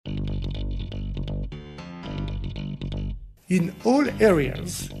In all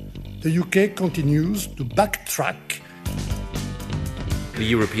areas, the UK continues to backtrack. The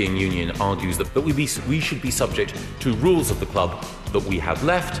European Union argues that we should be subject to rules of the club that we have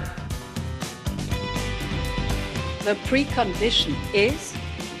left. The precondition is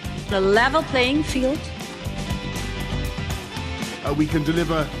the level playing field. We can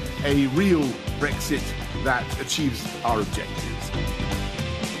deliver a real Brexit that achieves our objectives.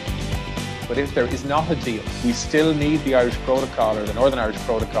 But if there is not a deal, we still need the Irish Protocol or the Northern Irish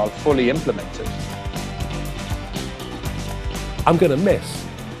Protocol fully implemented. I'm going to miss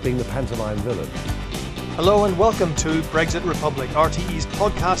being the pantomime villain. Hello and welcome to Brexit Republic, RTE's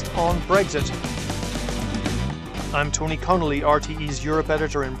podcast on Brexit. I'm Tony Connolly, RTE's Europe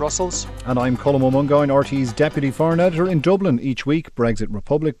editor in Brussels. And I'm Colm O'Mungoyne, RTE's deputy foreign editor in Dublin. Each week, Brexit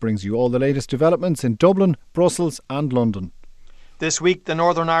Republic brings you all the latest developments in Dublin, Brussels and London. This week, the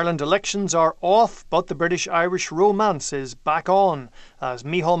Northern Ireland elections are off, but the British-Irish romance is back on as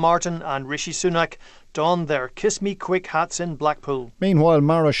Micheál Martin and Rishi Sunak don their kiss-me-quick hats in Blackpool. Meanwhile,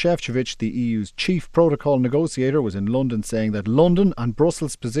 Maroš Šefčovič, the EU's chief protocol negotiator, was in London saying that London and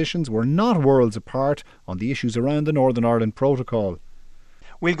Brussels' positions were not worlds apart on the issues around the Northern Ireland Protocol.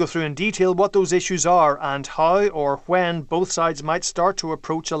 We'll go through in detail what those issues are and how or when both sides might start to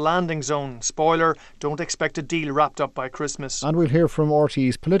approach a landing zone. Spoiler, don't expect a deal wrapped up by Christmas. And we'll hear from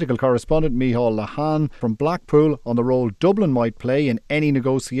RTE's political correspondent Micheál Lehane from Blackpool on the role Dublin might play in any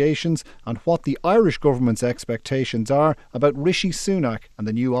negotiations and what the Irish government's expectations are about Rishi Sunak and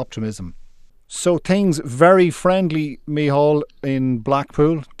the new optimism. So things very friendly, Micheál, in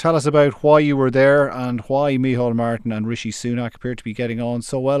Blackpool. Tell us about why you were there and why Micheál Martin and Rishi Sunak appear to be getting on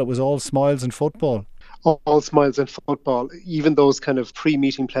so well. It was all smiles and football. All smiles and football. Even those kind of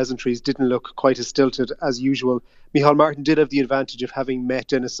pre-meeting pleasantries didn't look quite as stilted as usual. Micheál Martin did have the advantage of having met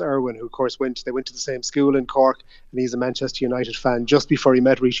Denis Irwin, who of course went to the same school in Cork, and he's a Manchester United fan, just before he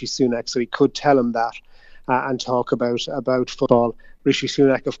met Rishi Sunak, so he could tell him that and talk about football. Rishi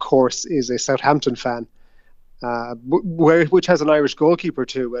Sunak, of course, is a Southampton fan, which has an Irish goalkeeper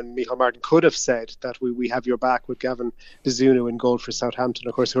too, and Micheál Martin could have said that we have your back with Gavin Bazunu in goal for Southampton,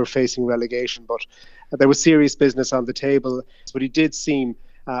 of course, who are facing relegation, but there was serious business on the table. But he did seem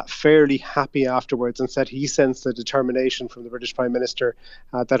fairly happy afterwards and said he sensed the determination from the British Prime Minister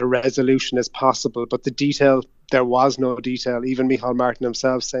that a resolution is possible. But the detail, there was no detail. Even Micheál Martin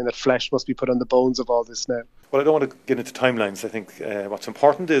himself saying that flesh must be put on the bones of all this now. Well, I don't want to get into timelines. I think what's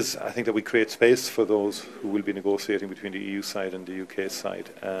important is I think that we create space for those who will be negotiating between the EU side and the UK side.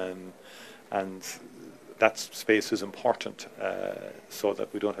 And that space is important so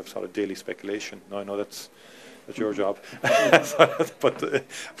that we don't have sort of daily speculation. Now, I know that's your job. But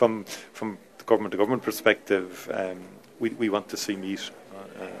from the government perspective, we want to see meat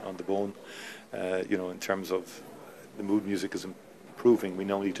on the bone. In terms of the mood music is improving, we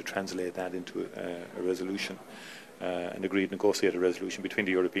now need to translate that into a resolution, an agreed negotiated resolution between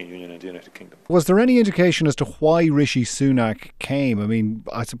the European Union and the United Kingdom. Was there any indication as to why Rishi Sunak came? I mean,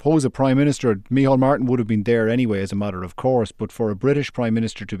 I suppose a Prime Minister, Micheál Martin, would have been there anyway as a matter of course, but for a British Prime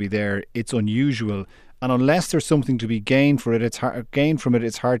Minister to be there, it's unusual. And unless there's something to be gained from it, it's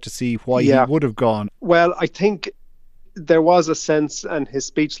hard to see why he would have gone. Well, I think there was a sense, and his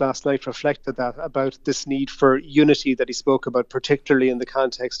speech last night reflected that, about this need for unity that he spoke about, particularly in the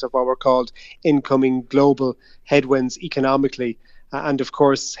context of what were called incoming global headwinds economically. And of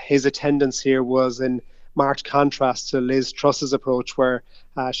course, his attendance here was in marked contrast to Liz Truss's approach, where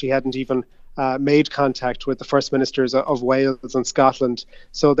she hadn't even made contact with the First Ministers of Wales and Scotland.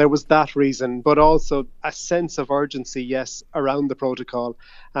 So there was that reason, but also a sense of urgency, yes, around the protocol,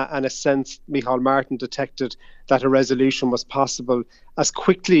 and a sense Micheál Martin detected that a resolution was possible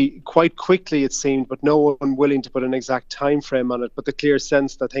quite quickly it seemed, but no one willing to put an exact time frame on it, but the clear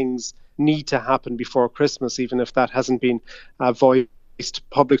sense that things need to happen before Christmas, even if that hasn't been voiced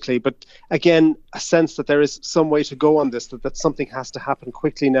publicly. But again, a sense that there is some way to go on this, that something has to happen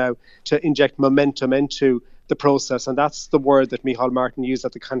quickly now to inject momentum into the process. And that's the word that Micheál Martin used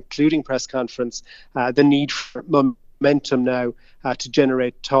at the concluding press conference, the need for momentum now to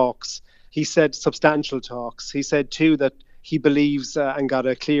generate talks. He said substantial talks. He said too that he believes and got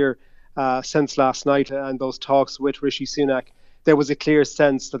a clear sense last night and those talks with Rishi Sunak, there was a clear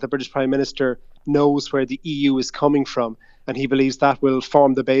sense that the British Prime Minister knows where the EU is coming from, and he believes that will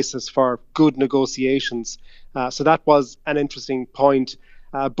form the basis for good negotiations. So that was an interesting point.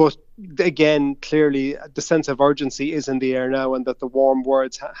 But again, clearly the sense of urgency is in the air now, and that the warm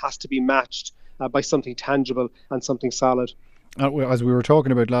words has to be matched by something tangible and something solid. As we were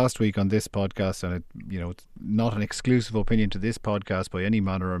talking about last week on this podcast, and it's not an exclusive opinion to this podcast by any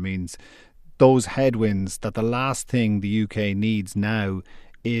manner or means, those headwinds, that the last thing the UK needs now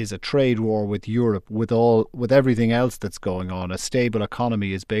is a trade war with Europe, with everything else that's going on. A stable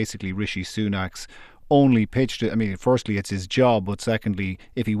economy is basically Rishi Sunak's only pitch to, I mean, firstly, it's his job, but secondly,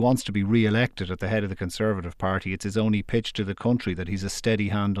 if he wants to be re-elected at the head of the Conservative Party, it's his only pitch to the country that he's a steady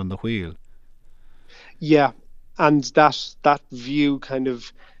hand on the wheel. Yeah, and that view kind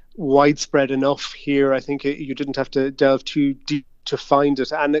of widespread enough here. I think you didn't have to delve too deep to find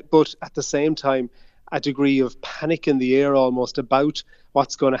it, but at the same time, a degree of panic in the air almost about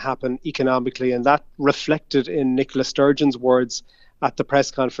what's going to happen economically, and that reflected in Nicola Sturgeon's words at the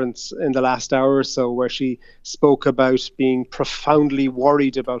press conference in the last hour or so, where she spoke about being profoundly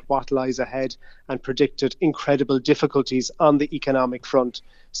worried about what lies ahead and predicted incredible difficulties on the economic front.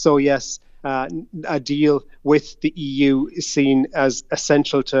 So yes, a deal with the EU is seen as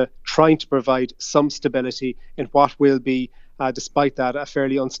essential to trying to provide some stability in what will be, despite that, a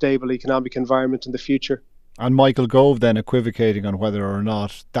fairly unstable economic environment in the future. And Michael Gove then equivocating on whether or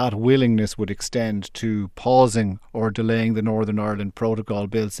not that willingness would extend to pausing or delaying the Northern Ireland Protocol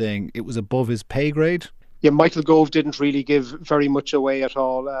bill, saying it was above his pay grade. Yeah, Michael Gove didn't really give very much away at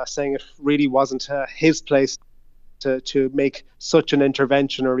all, saying it really wasn't his place to make such an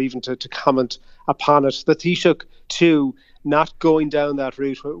intervention or even to comment upon it. The Taoiseach, too, not going down that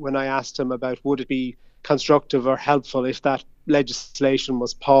route when I asked him about would it be constructive or helpful if that legislation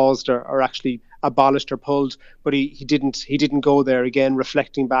was paused or actually abolished or pulled, but he didn't go there, again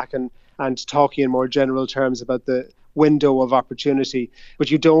reflecting back and talking in more general terms about the window of opportunity. But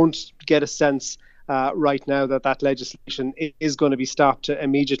you don't get a sense right now that legislation is going to be stopped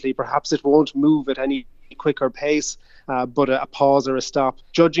immediately. Perhaps it won't move at any quicker pace, but a pause or a stop,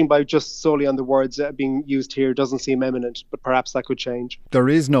 judging by just solely on the words being used here, doesn't seem imminent, but perhaps that could change. There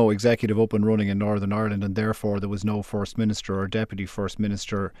is no executive up and running in Northern Ireland, and therefore there was no First Minister or Deputy First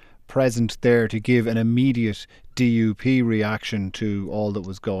Minister present there to give an immediate DUP reaction to all that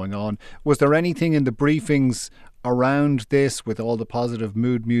was going on. Was there anything in the briefings around this, with all the positive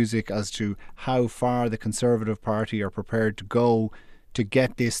mood music, as to how far the Conservative Party are prepared to go to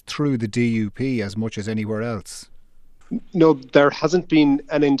get this through the DUP as much as anywhere else? No, there hasn't been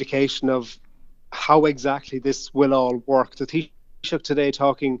an indication of how exactly this will all work. The Taoiseach today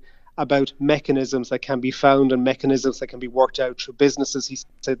talking about mechanisms that can be found and mechanisms that can be worked out through businesses. He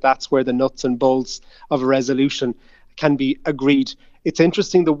said that's where the nuts and bolts of a resolution can be agreed. It's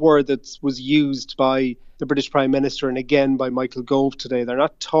interesting the word that was used by the British Prime Minister and again by Michael Gove today. They're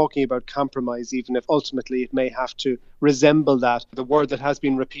not talking about compromise, even if ultimately it may have to resemble that. The word that has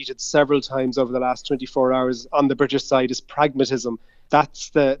been repeated several times over the last 24 hours on the British side is pragmatism. That's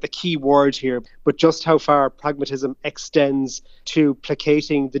the key word here. But just how far pragmatism extends to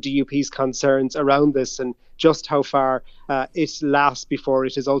placating the DUP's concerns around this, and just how far it lasts before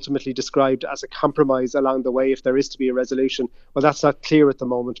it is ultimately described as a compromise along the way if there is to be a resolution, well, that's not clear at the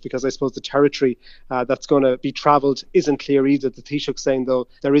moment, because I suppose the territory that's going to be travelled isn't clear either. The Taoiseach saying, though,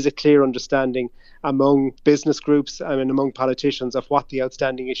 there is a clear understanding among business groups and among politicians of what the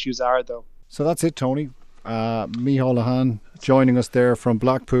outstanding issues are, though. So that's it, Tony. Micheál Lehane joining us there from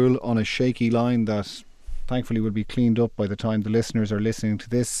Blackpool on a shaky line that thankfully will be cleaned up by the time the listeners are listening to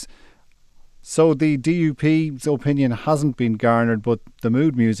this. So the DUP's opinion hasn't been garnered, but the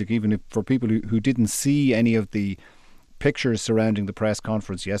mood music, even if for people who didn't see any of the pictures surrounding the press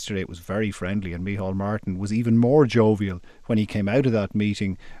conference yesterday, it was very friendly, and Micheál Martin was even more jovial when he came out of that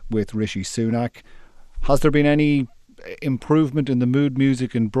meeting with Rishi Sunak. Has there been any improvement in the mood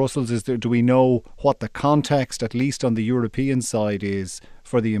music in Brussels? Do we know what the context, at least on the European side, is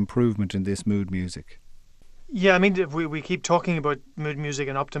for the improvement in this mood music? Yeah, I mean, we keep talking about mood music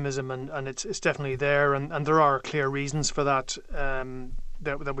and optimism, and it's definitely there, and there are clear reasons for that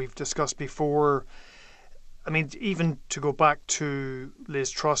that we've discussed before. I mean, even to go back to Liz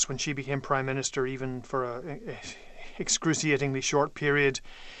Truss when she became Prime Minister, even for a excruciatingly short period,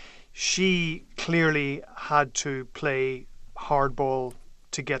 she clearly had to play hardball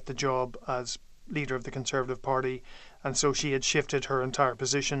to get the job as leader of the Conservative Party, and so she had shifted her entire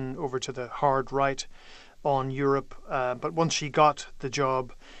position over to the hard right on Europe. But once she got the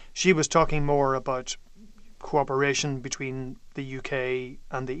job, she was talking more about cooperation between the UK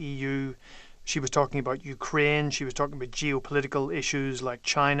and the EU. She was talking about Ukraine. She was talking about geopolitical issues like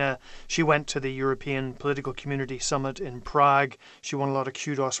China. She went to the European Political Community Summit in Prague. She won a lot of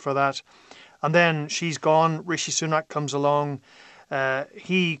kudos for that. And then she's gone. Rishi Sunak comes along.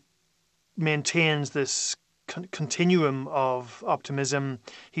 He maintains this continuum of optimism.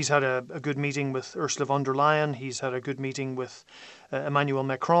 He's had a good meeting with Ursula von der Leyen. He's had a good meeting with Emmanuel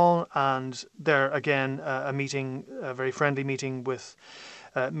Macron. And there again, a very friendly meeting with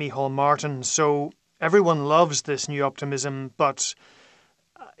Micheál Martin. So everyone loves this new optimism, but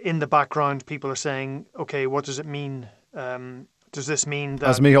in the background, people are saying, okay, what does it mean? Does this mean that,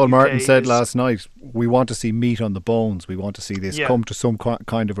 as Micheál Martin said last night, we want to see meat on the bones. We want to see this come to some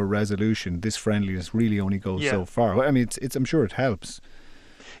kind of a resolution. This friendliness really only goes so far. I mean, it's I'm sure it helps.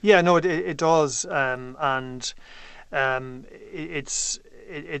 Yeah, no, it does, it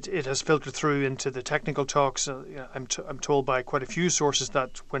has filtered through into the technical talks. I'm told by quite a few sources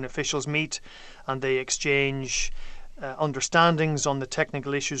that when officials meet and they exchange understandings on the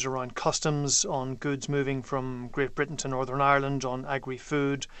technical issues around customs, on goods moving from Great Britain to Northern Ireland, on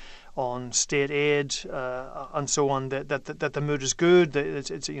agri-food, on state aid, and so on, that the mood is good.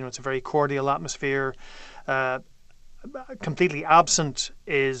 It's a very cordial atmosphere. Completely absent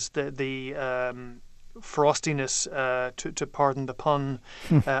is the frostiness, to pardon the pun,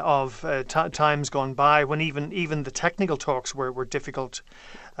 of times gone by, when even the technical talks were difficult.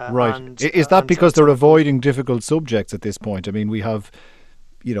 Right. Is that because they're avoiding difficult subjects at this point? I mean, we have,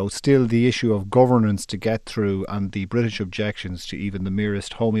 still the issue of governance to get through, and the British objections to even the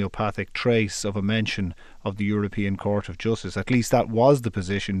merest homeopathic trace of a mention of the European Court of Justice. At least that was the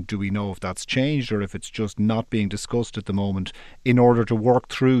position. Do we know if that's changed, or if it's just not being discussed at the moment in order to work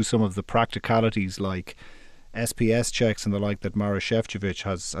through some of the practicalities like SPS checks and the like that Maroš Šefčovič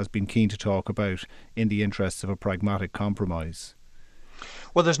has been keen to talk about in the interests of a pragmatic compromise?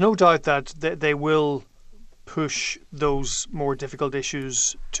 Well, there's no doubt that they will push those more difficult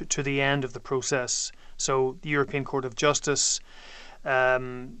issues to the end of the process. So the European Court of Justice,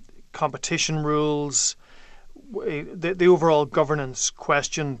 competition rules, the overall governance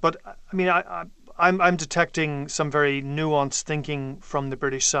question. But I mean, I'm detecting some very nuanced thinking from the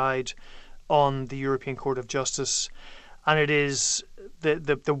British side on the European Court of Justice, and it is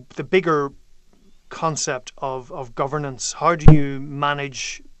the bigger concept of governance. How do you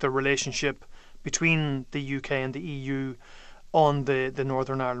manage the relationship between the UK and the EU on the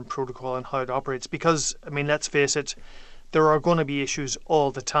Northern Ireland Protocol and how it operates? Because, I mean, let's face it, there are going to be issues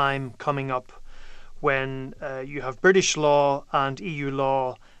all the time coming up when you have British law and EU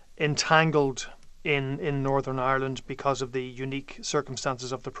law entangled in Northern Ireland because of the unique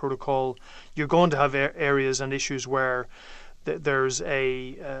circumstances of the protocol. You're going to have areas and issues where there's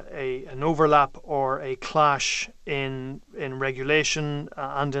an overlap or a clash in regulation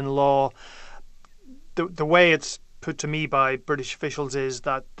and in law. The way it's put to me by British officials is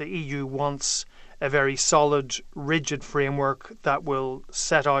that the EU wants a very solid, rigid framework that will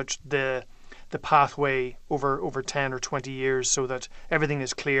set out the pathway over 10 or 20 years so that everything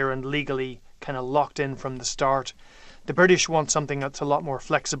is clear and legally kind of locked in from the start. The British want something that's a lot more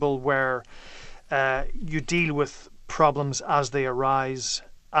flexible, where you deal with problems as they arise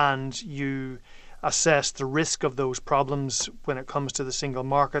and you assess the risk of those problems when it comes to the single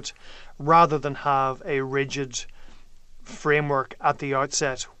market, rather than have a rigid framework at the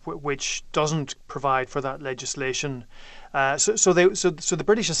outset which doesn't provide for that legislation. So the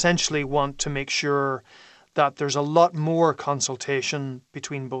British essentially want to make sure that there's a lot more consultation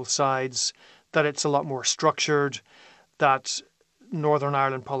between both sides, that it's a lot more structured, that Northern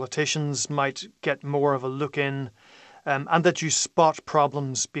Ireland politicians might get more of a look in, and that you spot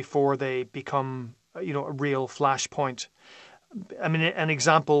problems before they become, a real flashpoint. I mean, an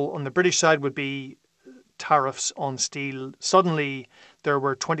example on the British side would be tariffs on steel. Suddenly, there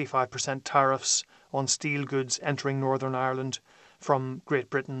were 25% tariffs on steel goods entering Northern Ireland from Great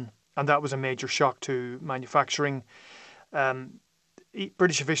Britain, and that was a major shock to manufacturing.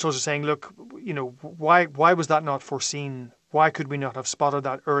 British officials are saying, look, why was that not foreseen? Why could we not have spotted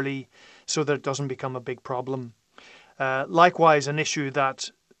that early so that it doesn't become a big problem? Likewise, an issue that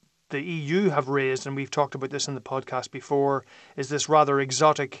the EU have raised, and we've talked about this in the podcast before, is this rather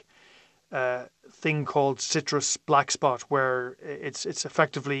exotic thing called citrus black spot, where it's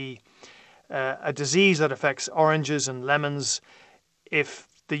effectively a disease that affects oranges and lemons. If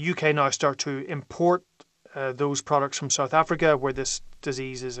the UK now start to import those products from South Africa, where this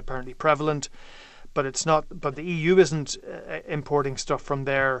disease is apparently prevalent, but the EU isn't importing stuff from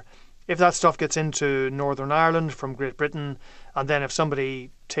there. If that stuff gets into Northern Ireland from Great Britain, and then if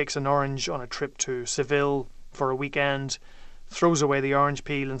somebody takes an orange on a trip to Seville for a weekend, throws away the orange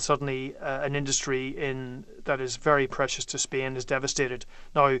peel, and suddenly an industry that is very precious to Spain is devastated.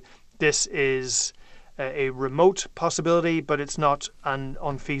 Now, this is a remote possibility, but it's not an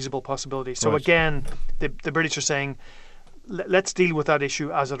unfeasible possibility. So again, the British are saying, let's deal with that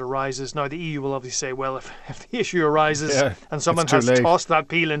issue as it arises. Now, the EU will obviously say, well, if the issue arises and someone has tossed that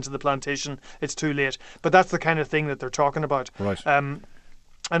peel into the plantation, it's too late. But that's the kind of thing that they're talking about. Right. And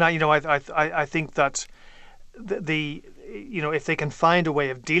I think that if they can find a way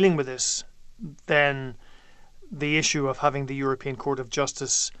of dealing with this, then the issue of having the European Court of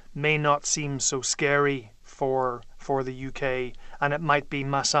Justice may not seem so scary for the UK, and it might be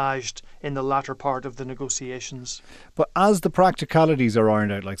massaged in the latter part of the negotiations. But as the practicalities are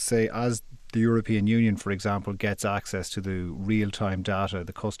ironed out, like say as the European Union, for example, gets access to the real-time data,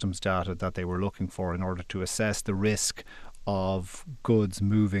 the customs data that they were looking for in order to assess the risk of goods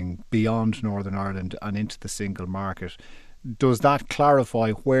moving beyond Northern Ireland and into the single market, does that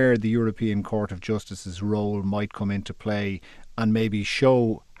clarify where the European Court of Justice's role might come into play and maybe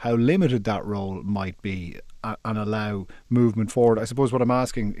show how limited that role might be and allow movement forward? I suppose what I'm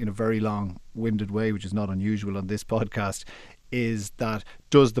asking in a very long-winded way, which is not unusual on this podcast, is that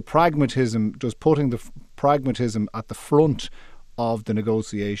does putting the pragmatism at the front of the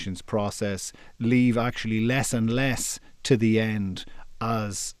negotiations process leave actually less and less to the end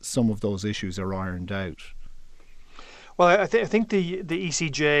as some of those issues are ironed out? Well, I think the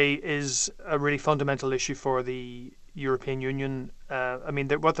ECJ is a really fundamental issue for the European Union.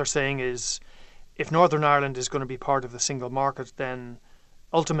 What they're saying is if Northern Ireland is going to be part of the single market, then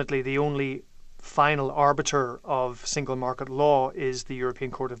ultimately the only final arbiter of single market law is the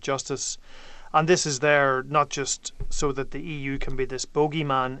European Court of Justice. And this is there not just so that the EU can be this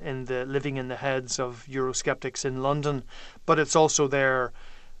bogeyman living in the heads of Eurosceptics in London, but it's also there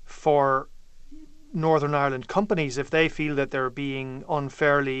for Northern Ireland companies. If they feel that they're being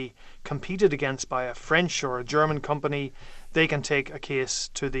unfairly competed against by a French or a German company, they can take a case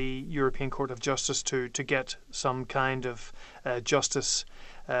to the European Court of Justice to get some kind of justice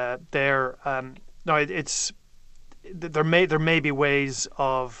there. Now, there may be ways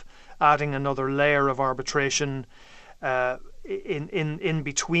of adding another layer of arbitration in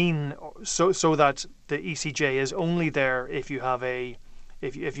between, so that the ECJ is only there if you have a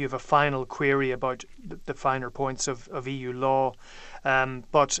final query about the finer points of EU law.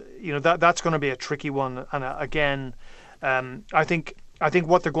 But that's going to be a tricky one. And again, I think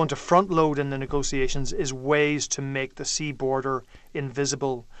what they're going to front load in the negotiations is ways to make the sea border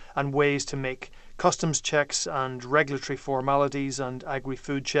invisible and ways to make customs checks and regulatory formalities and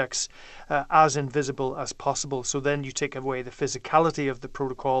agri-food checks as invisible as possible. So then you take away the physicality of the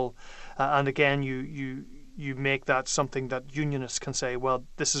protocol, and again you make that something that unionists can say, well,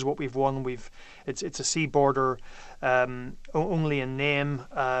 this is what we've won. It's a sea border only in name,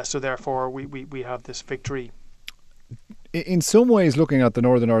 so therefore we have this victory. In some ways, looking at the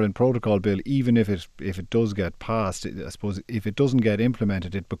Northern Ireland Protocol Bill, even if it does get passed, I suppose if it doesn't get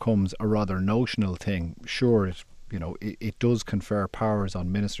implemented, it becomes a rather notional thing. Sure, it does confer powers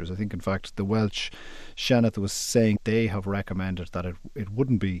on ministers. I think, in fact, the Welsh Seanad was saying they have recommended that it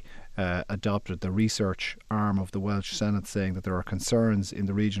wouldn't be adopted. The research arm of the Welsh Senate saying that there are concerns in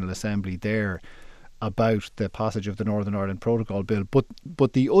the Regional Assembly there about the passage of the Northern Ireland Protocol Bill.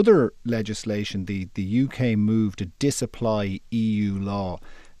 But the other legislation, the UK move to disapply EU law,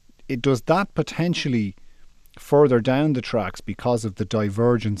 does that potentially further down the tracks because of the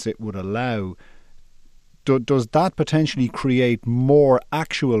divergence it would allow? Does that potentially create more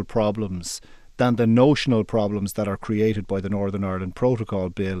actual problems than the notional problems that are created by the Northern Ireland Protocol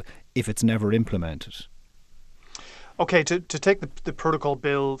Bill if it's never implemented? Okay, to take the Protocol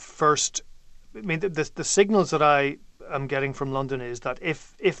Bill first, I mean, the signals that I am getting from London is that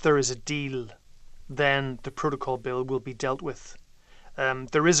if there is a deal, then the Protocol Bill will be dealt with.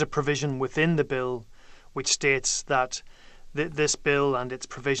 There is a provision within the bill which states that this bill and its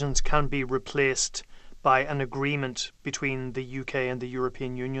provisions can be replaced by an agreement between the UK and the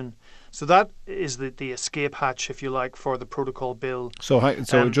European Union. So that is the escape hatch, if you like, for the Protocol Bill. So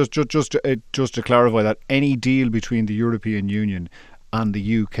just to clarify that, any deal between the European Union and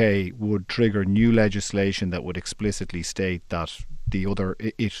the UK would trigger new legislation that would explicitly state that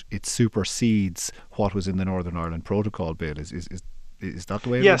it supersedes what was in the Northern Ireland Protocol Bill. Is that the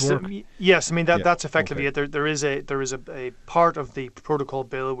way it would work? Yes. I mean that's effectively it. There is a part of the Protocol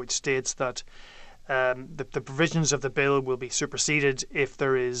Bill which states that the provisions of the bill will be superseded if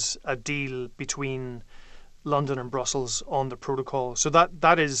there is a deal between London and Brussels on the protocol. So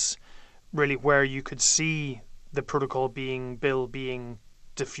that is really where you could see the protocol bill being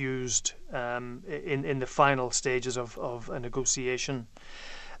diffused in the final stages of a negotiation.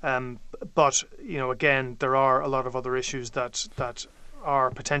 But again, there are a lot of other issues that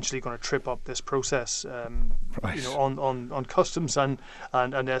are potentially going to trip up this process. Right. On customs and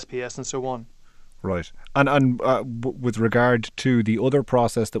SPS and so on. Right, and with regard to the other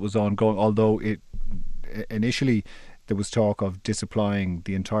process that was ongoing, although initially there was talk of disapplying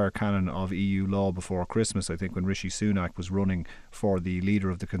the entire canon of EU law before Christmas, I think, when Rishi Sunak was running for the leader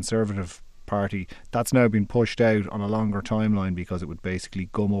of the Conservative Party. That's now been pushed out on a longer timeline because it would basically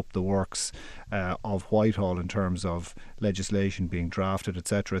gum up the works of Whitehall in terms of legislation being drafted,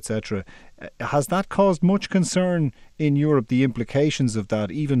 etc., etc. Has that caused much concern in Europe, the implications of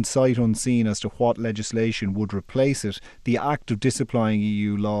that, even sight unseen as to what legislation would replace it, the act of disapplying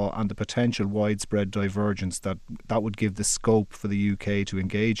EU law and the potential widespread divergence that would give the scope for the UK to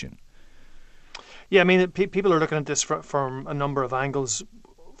engage in? Yeah, I mean, people are looking at this from a number of angles.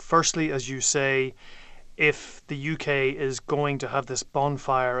 Firstly, as you say, if the UK is going to have this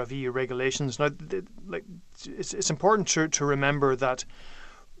bonfire of EU regulations, now, it's important to remember that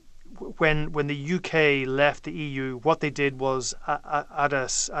when the UK left the EU, what they did was at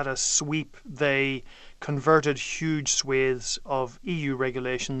a sweep, they converted huge swathes of EU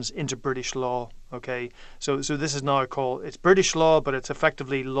regulations into British law. Okay, so this is now it's British law, but it's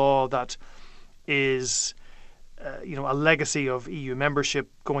effectively law that is a legacy of EU membership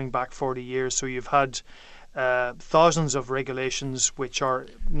going back 40 years. So you've had thousands of regulations which are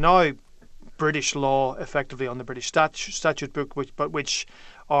now British law, effectively on the British statute book, which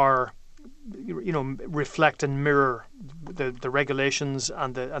are reflect and mirror the regulations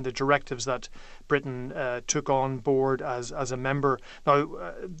and the directives that Britain took on board as a member.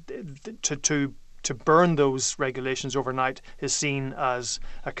 Now, to burn those regulations overnight is seen as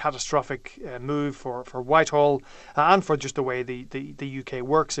a catastrophic move for Whitehall and for just the way the UK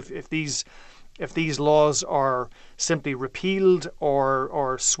works. If these laws are simply repealed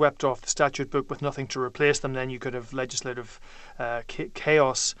or swept off the statute book with nothing to replace them, then you could have legislative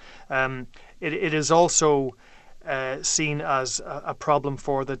chaos. It is also seen as a problem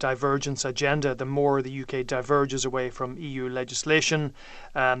for the divergence agenda. The more the UK diverges away from EU legislation,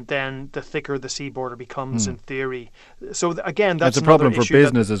 then the thicker the sea border becomes in theory. So again, that's a problem for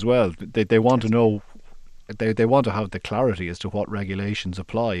business as well. They want to know, they want to have the clarity as to what regulations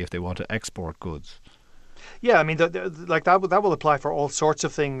apply if they want to export goods. Yeah, I mean, that will apply for all sorts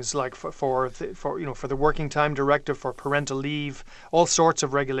of things, like for the working time directive, for parental leave, all sorts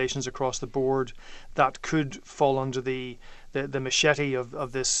of regulations across the board that could fall under the machete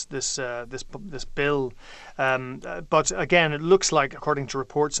of this bill. But again, it looks like, according to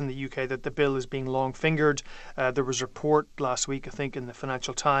reports in the UK, that the bill is being long fingered. There was a report last week, I think, in the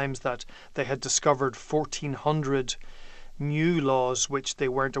Financial Times that they had discovered 1,400 new laws which they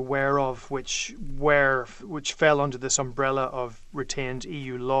weren't aware of, which fell under this umbrella of retained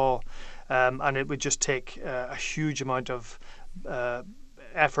EU law, and it would just take a huge amount of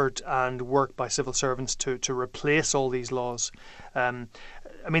effort and work by civil servants to replace all these laws. I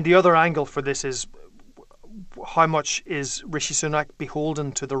mean, the other angle for this is how much is Rishi Sunak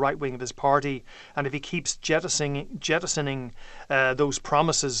beholden to the right wing of his party, and if he keeps jettisoning those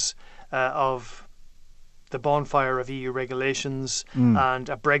promises of the bonfire of EU regulations and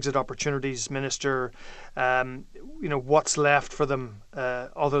a Brexit opportunities minister, what's left for them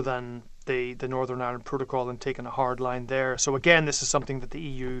other than the Northern Ireland Protocol and taking a hard line there. So again, this is something that the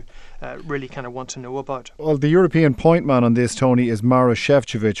EU really kind of want to know about. Well, the European point man on this, Tony, is Maros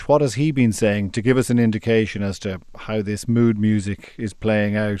Šefčovič. What has he been saying to give us an indication as to how this mood music is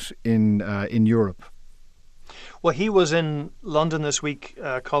playing out in Europe? Well, he was in London this week,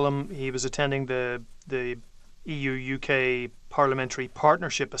 Colm. He was attending the EU-UK Parliamentary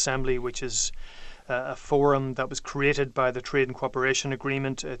Partnership Assembly, which is a forum that was created by the Trade and Cooperation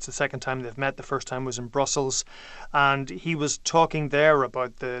Agreement. It's the second time they've met. The first time was in Brussels. And he was talking there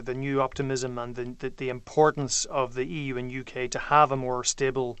about the new optimism and the importance of the EU and UK to have a more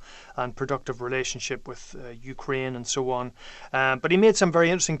stable and productive relationship with Ukraine and so on. But he made some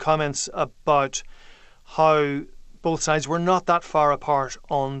very interesting comments about how both sides were not that far apart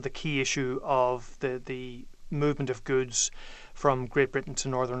on the key issue of the movement of goods from Great Britain to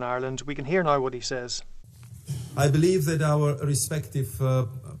Northern Ireland. We can hear now what he says. I believe that our respective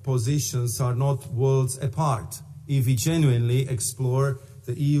positions are not worlds apart if we genuinely explore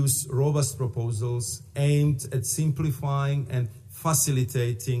the EU's robust proposals aimed at simplifying and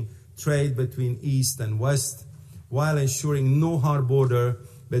facilitating trade between East and West, while ensuring no hard border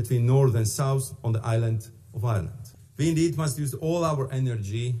between North and South on the island of Ireland. We indeed must use all our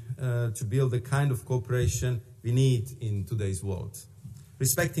energy to build the kind of cooperation we need in today's world.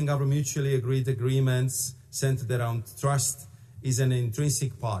 Respecting our mutually agreed agreements centered around trust is an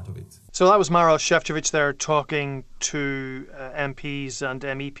intrinsic part of it. So that was Maros Šefčovič there talking to MPs and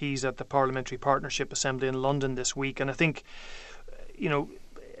MEPs at the Parliamentary Partnership Assembly in London this week. And I think,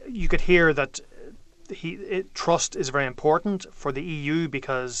 you could hear that trust is very important for the EU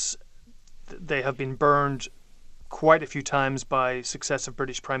because they have been burned quite a few times by successive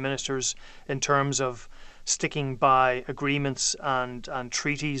British Prime Ministers in terms of sticking by agreements and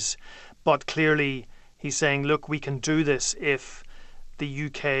treaties. But clearly he's saying, look, we can do this if the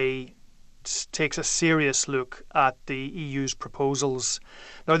UK takes a serious look at the EU's proposals.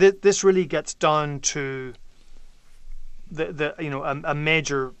 Now, this really gets down to a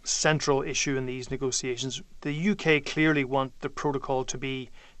major central issue in these negotiations. The UK clearly want the protocol to be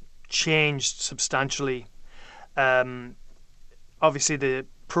changed substantially. Obviously, the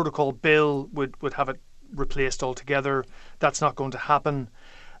protocol bill would have it replaced altogether. That's not going to happen.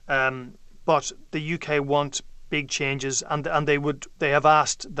 But the UK want big changes, and they have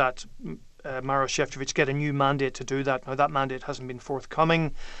asked that Maroš Šefčovič get a new mandate to do that. Now, that mandate hasn't been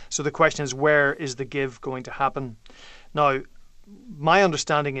forthcoming, so the question is, where is the give going to happen? Now, my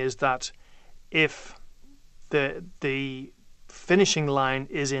understanding is that if the finishing line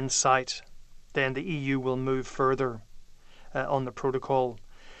is in sight, then the EU will move further on the protocol.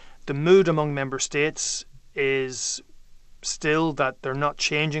 The mood among member states is still that they're not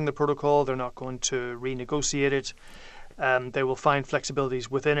changing the protocol, they're not going to renegotiate it, they will find flexibilities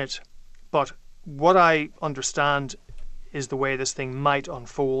within it. But what I understand is the way this thing might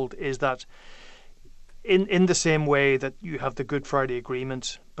unfold is that in the same way that you have the Good Friday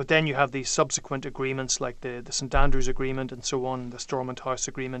Agreement, but then you have these subsequent agreements like the St Andrews Agreement and so on, the Stormont House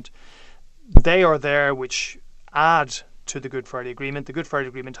Agreement, they are there which add to the Good Friday Agreement. The Good Friday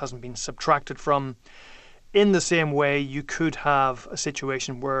Agreement hasn't been subtracted from. In the same way, you could have a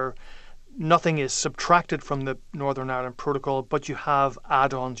situation where nothing is subtracted from the Northern Ireland Protocol, but you have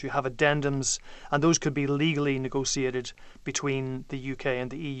add-ons, you have addendums, and those could be legally negotiated between the UK and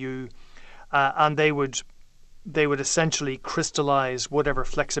the EU, and they would essentially crystallise whatever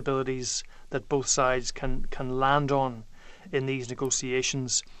flexibilities that both sides can land on in these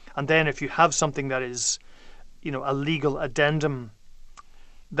negotiations. And then if you have something that is, a legal addendum,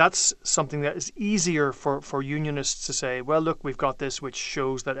 that's something that is easier for unionists to say, well, look, we've got this which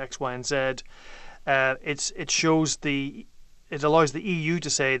shows that X, Y, and Z. It allows the EU to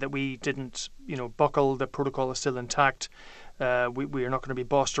say that we didn't, buckle, the protocol is still intact. We are not going to be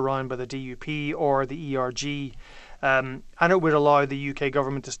bossed around by the DUP or the ERG. And it would allow the UK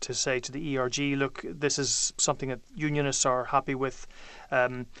government to say to the ERG, look, this is something that unionists are happy with.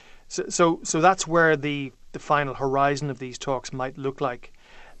 So that's where the final horizon of these talks might look like.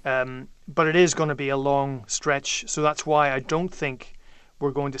 But it is going to be a long stretch. So that's why I don't think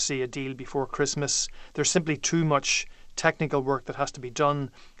we're going to see a deal before Christmas. There's simply too much technical work that has to be done.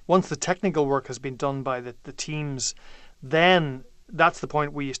 Once the technical work has been done by the teams, then that's the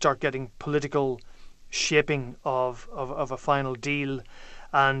point where you start getting political shaping of a final deal,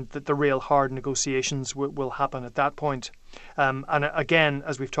 and that the real hard negotiations will happen at that point. And again,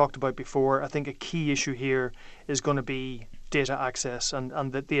 as we've talked about before, I think a key issue here is going to be data access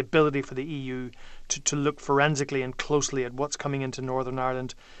and the ability for the EU to look forensically and closely at what's coming into Northern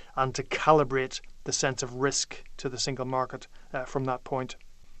Ireland and to calibrate the sense of risk to the single market from that point.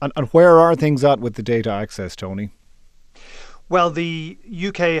 And where are things at with the data access, Tony? Well, the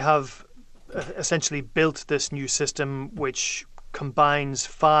UK have essentially built this new system which combines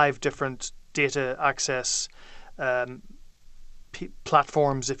 5 different data access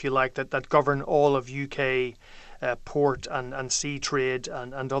platforms, if you like, that govern all of UK port and sea trade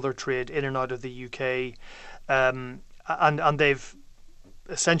and other trade in and out of the UK. And they've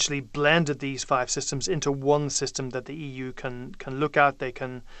essentially blended these 5 systems into one system that the EU can look at.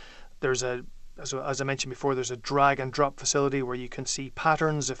 As I mentioned before, there's a drag and drop facility where you can see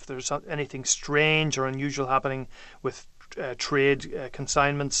patterns if there's anything strange or unusual happening with trade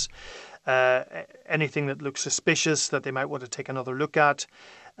consignments, anything that looks suspicious that they might want to take another look at.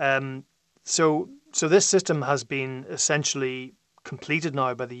 So this system has been essentially completed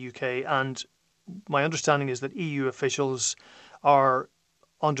now by the UK, and my understanding is that EU officials are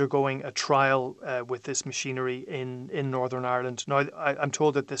undergoing a trial with this machinery in Northern Ireland. Now, I'm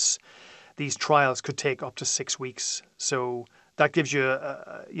told that these trials could take up to 6 weeks. So that gives you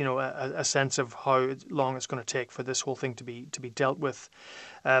a sense of how long it's going to take for this whole thing to be dealt with.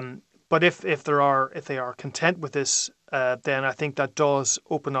 But if they are content with this, then I think that does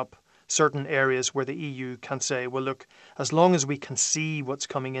open up certain areas where the EU can say, well, look, as long as we can see what's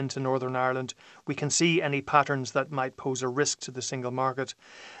coming into Northern Ireland, we can see any patterns that might pose a risk to the single market,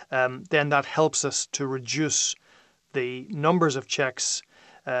 then that helps us to reduce the numbers of checks,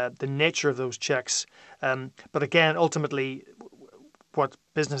 the nature of those checks. But again, ultimately, what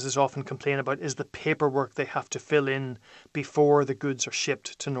businesses often complain about is the paperwork they have to fill in before the goods are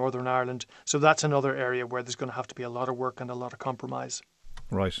shipped to Northern Ireland. So that's another area where there's going to have to be a lot of work and a lot of compromise.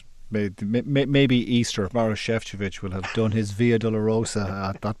 Right. Maybe Easter, Maroš Šefčovič will have done his Via Dolorosa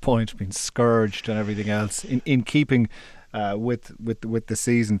at that point, been scourged and everything else in keeping with the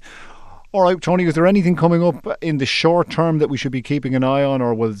season. All right, Tony, is there anything coming up in the short term that we should be keeping an eye on,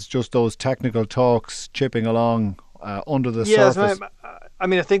 or was just those technical talks chipping along under the surface? I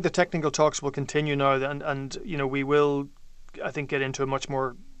mean, I think the technical talks will continue now, and you know, we will, I think, get into a much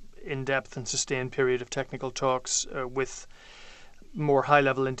more in-depth and sustained period of technical talks with more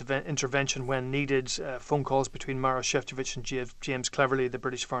high-level intervention when needed, phone calls between Maros Šefčovič and James Cleverly, the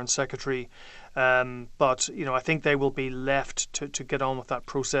British Foreign Secretary. But, you know, I think they will be left to get on with that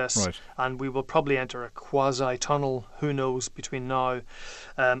process. Right. And we will probably enter a quasi-tunnel, who knows, between now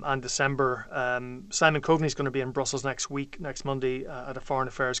and December. Simon Coveney is going to be in Brussels next Monday, at a Foreign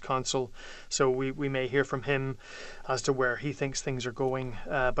Affairs Council. So we may hear from him as to where he thinks things are going.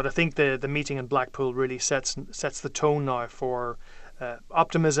 But I think the meeting in Blackpool really sets the tone now for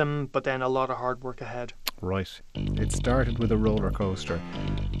optimism, but then a lot of hard work ahead. Right. It started with a roller coaster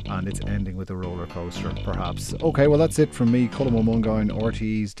and it's ending with a roller coaster, perhaps. Okay, well, that's it from me, Colm O'Mungáin,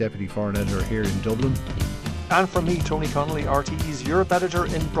 RTE's Deputy Foreign Editor here in Dublin. And from me, Tony Connolly, RTE's Europe Editor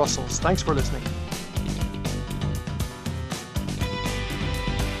in Brussels. Thanks for listening.